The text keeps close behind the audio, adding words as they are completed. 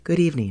Good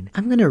evening.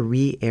 I'm going to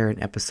re-air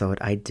an episode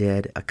I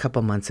did a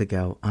couple months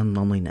ago on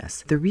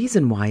loneliness. The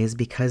reason why is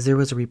because there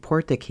was a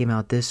report that came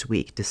out this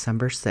week,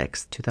 December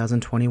 6th,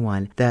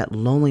 2021, that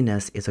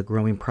loneliness is a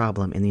growing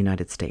problem in the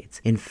United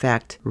States. In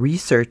fact,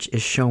 research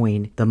is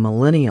showing the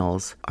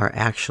millennials are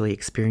actually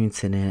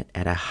experiencing it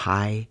at a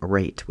high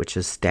rate, which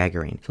is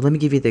staggering. So let me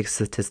give you the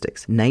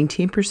statistics.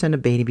 19%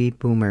 of baby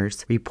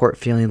boomers report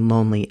feeling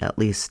lonely at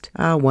least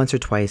once or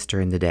twice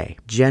during the day.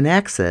 Gen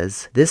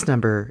X's, this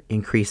number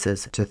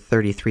increases to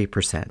 33%.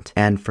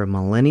 And for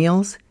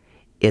millennials,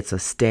 it's a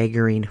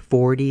staggering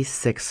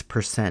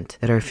 46%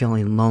 that are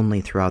feeling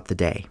lonely throughout the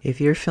day. If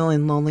you're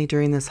feeling lonely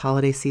during this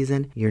holiday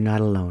season, you're not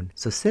alone.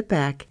 So sit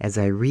back as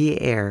I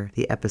re-air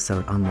the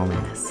episode on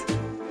loneliness.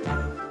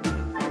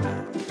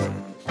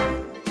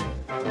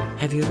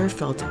 Have you ever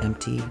felt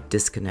empty,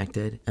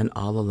 disconnected, and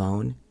all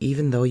alone,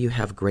 even though you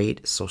have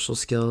great social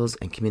skills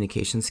and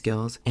communication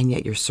skills, and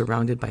yet you're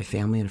surrounded by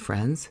family and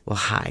friends? Well,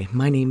 hi,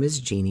 my name is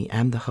Jeannie.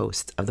 I'm the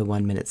host of the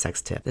 1 Minute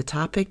Sex Tip. The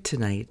topic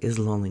tonight is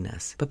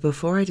loneliness. But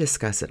before I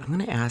discuss it, I'm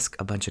going to ask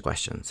a bunch of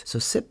questions. So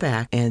sit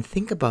back and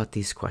think about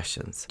these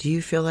questions. Do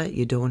you feel that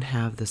you don't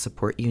have the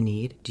support you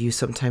need? Do you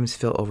sometimes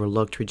feel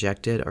overlooked,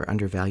 rejected, or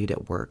undervalued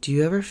at work? Do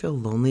you ever feel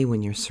lonely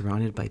when you're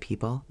surrounded by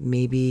people?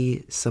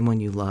 Maybe someone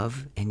you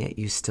love, and yet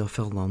you still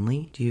feel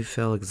lonely? Do you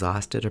feel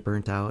exhausted or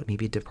burnt out,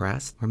 maybe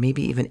depressed, or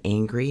maybe even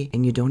angry,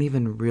 and you don't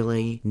even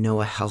really know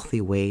a healthy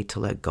way to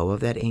let go of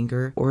that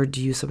anger? Or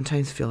do you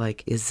sometimes feel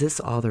like, is this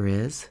all there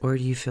is? Or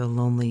do you feel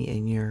lonely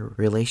in your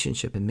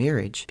relationship and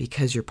marriage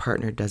because your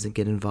partner doesn't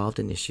get involved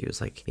in issues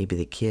like maybe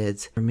the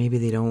kids, or maybe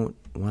they don't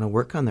want to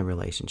work on the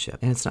relationship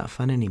and it's not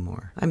fun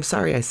anymore? I'm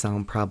sorry I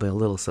sound probably a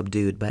little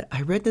subdued, but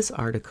I read this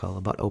article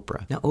about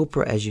Oprah. Now,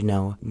 Oprah, as you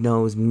know,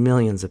 knows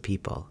millions of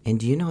people. And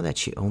do you know that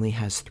she only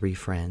has 3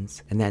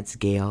 friends? And that's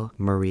Gail,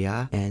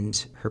 Maria,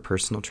 and her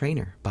personal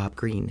trainer, Bob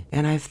Green.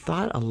 And I've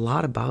thought a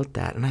lot about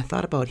that. And I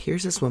thought about,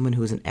 here's this woman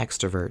who's an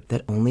extrovert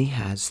that only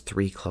has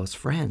 3 close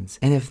friends.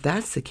 And if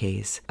that's the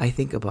case, I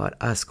think about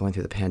us going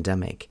through the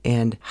pandemic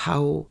and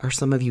how are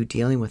some of you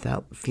dealing with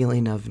that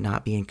feeling of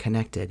not being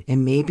connected?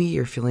 And maybe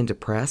you're feeling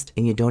depressed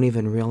and you don't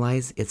even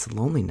realize it's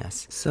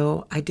loneliness.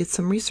 So I did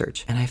some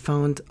research and I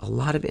found a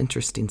lot of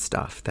interesting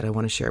stuff that I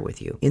want to share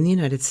with you. In the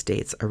United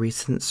States, a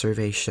recent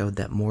survey showed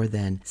that more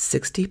than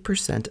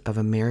 60% of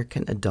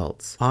American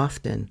adults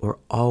often or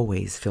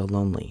always feel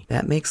lonely.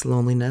 That makes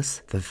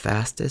loneliness the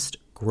fastest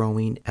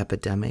growing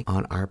epidemic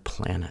on our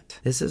planet.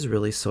 This is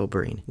really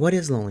sobering. What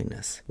is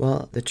loneliness?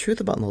 Well, the truth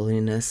about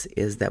loneliness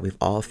is that we've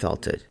all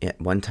felt it at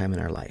one time in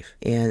our life.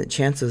 And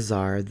chances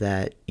are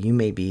that you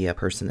may be a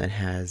person that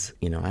has,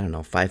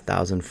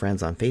 5,000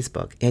 friends on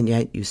Facebook, and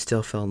yet you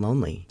still feel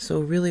lonely.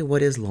 So really,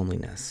 what is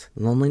loneliness?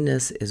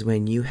 Loneliness is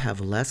when you have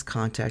less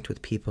contact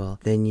with people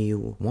than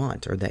you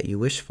want or that you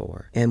wish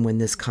for, and when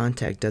this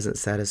contact doesn't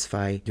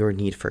satisfy your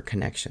need for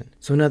connection.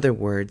 So in other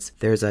words,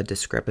 there's a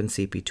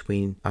discrepancy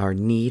between our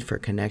need for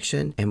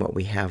connection and what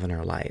we have in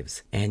our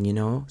lives. And you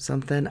know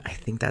something? I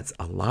think that's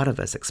a lot of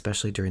us,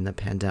 especially during the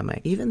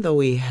pandemic. Even though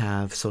we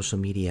have social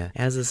media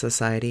as a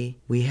society,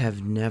 we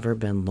have never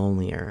been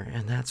lonelier,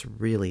 and that's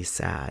really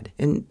sad.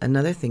 And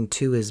another thing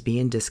too is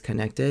being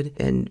disconnected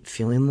and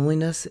feeling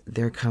loneliness,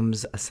 there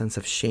comes a sense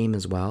of shame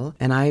as well.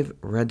 And I've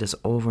read this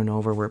over and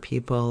over where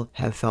people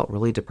have felt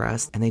really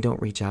depressed and they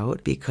don't reach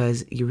out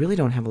because you really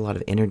don't have a lot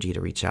of energy to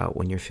reach out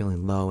when you're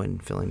feeling low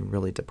and feeling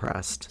really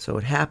depressed. So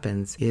what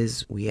happens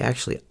is we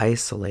actually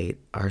isolate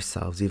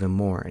ourselves even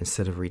more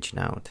instead of reaching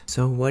out.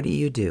 So what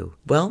do?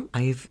 Well,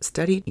 I've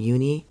studied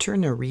Uni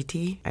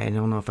Ternariti. I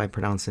don't know if I'm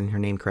pronouncing her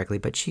name correctly,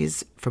 but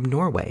she's from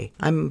Norway.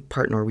 I'm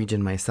part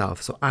Norwegian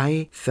myself, so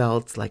I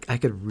felt like I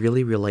could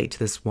really relate to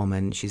this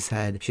woman. She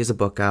said she has a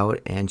book out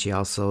and she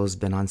also has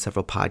been on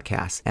several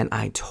podcasts, and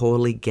I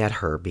totally get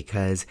her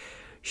because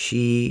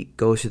she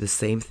goes through the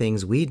same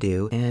things we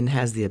do and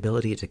has the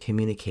ability to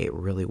communicate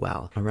really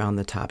well around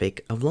the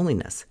topic of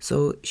loneliness.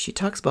 So she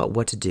talks about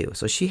what to do.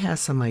 So she has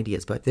some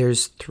ideas, but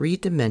there's 3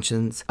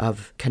 dimensions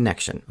of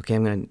connection. Okay,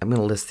 I'm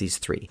gonna list these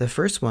 3. The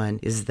first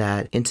one is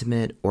that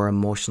intimate or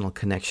emotional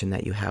connection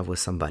that you have with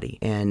somebody.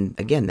 And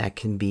again, that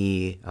can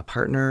be a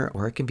partner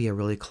or it can be a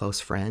really close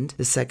friend.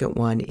 The second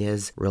one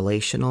is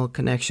relational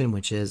connection,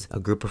 which is a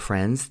group of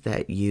friends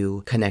that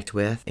you connect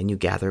with and you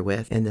gather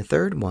with. And the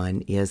third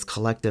one is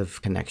collective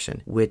connection,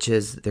 which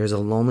is there's a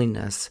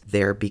loneliness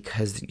there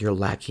because you're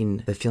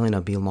lacking the feeling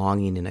of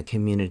belonging in a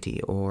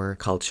community or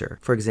culture.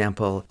 For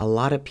example, a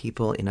lot of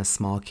people in a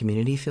small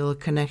community feel a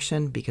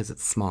connection because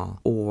it's small,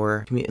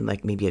 or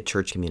like maybe a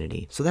church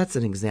community. So that's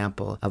an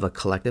example of a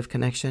collective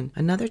connection.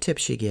 Another tip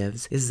she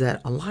gives is that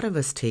a lot of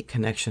us take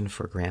connection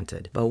for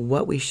granted, but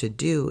what we should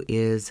do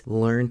is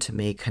learn to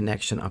make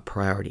connection a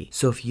priority.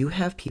 So if you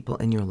have people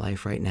in your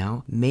life right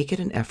now, make it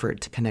an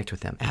effort to connect with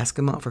them. Ask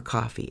them out for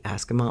coffee,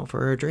 ask them out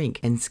for a drink,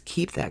 and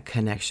keep that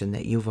connection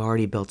that you've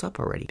already built up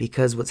already.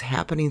 Because what's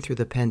happening through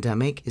the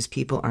pandemic is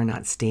people are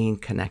not staying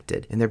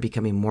connected and they're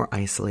becoming more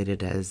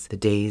isolated as the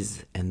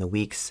days and the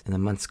weeks and the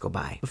months go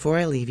by. Before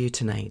I leave you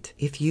tonight,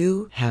 if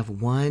you have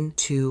 1,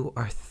 2,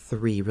 or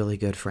 3 really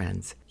good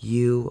friends,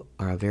 you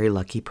are a very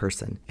lucky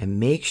person, and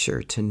make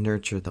sure to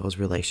nurture those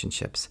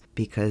relationships,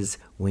 because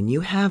when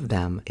you have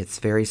them, it's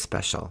very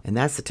special. And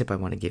that's the tip I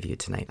want to give you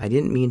tonight. I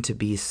didn't mean to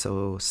be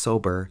so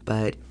sober,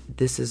 but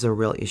this is a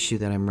real issue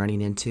that I'm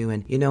running into.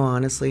 And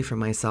honestly, for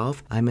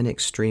myself, I'm an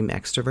extreme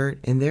extrovert,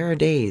 and there are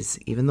days,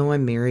 even though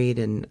I'm married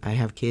and I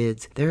have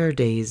kids, there are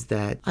days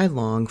that I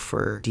long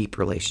for deep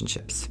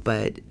relationships.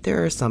 But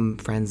there are some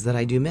friends that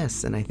I do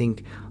miss, and I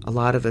think a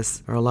lot of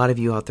us, or a lot of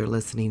you out there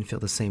listening, feel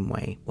the same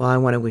way. Well, I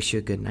want to wish you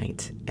a good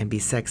night, and be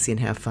sexy and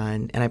have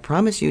fun. And I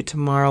promise you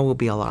tomorrow will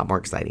be a lot more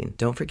exciting.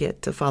 Don't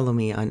forget to follow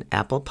me on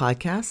Apple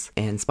Podcasts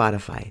and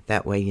Spotify.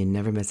 That way you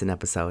never miss an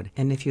episode.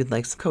 And if you'd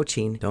like some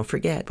coaching, don't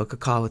forget, book a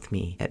call with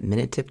me at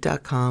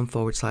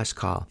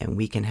minutetip.com/call, and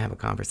we can have a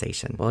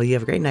conversation. Well, you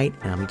have a great night,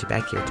 and I'll meet you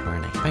back here tomorrow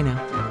night. Bye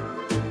now.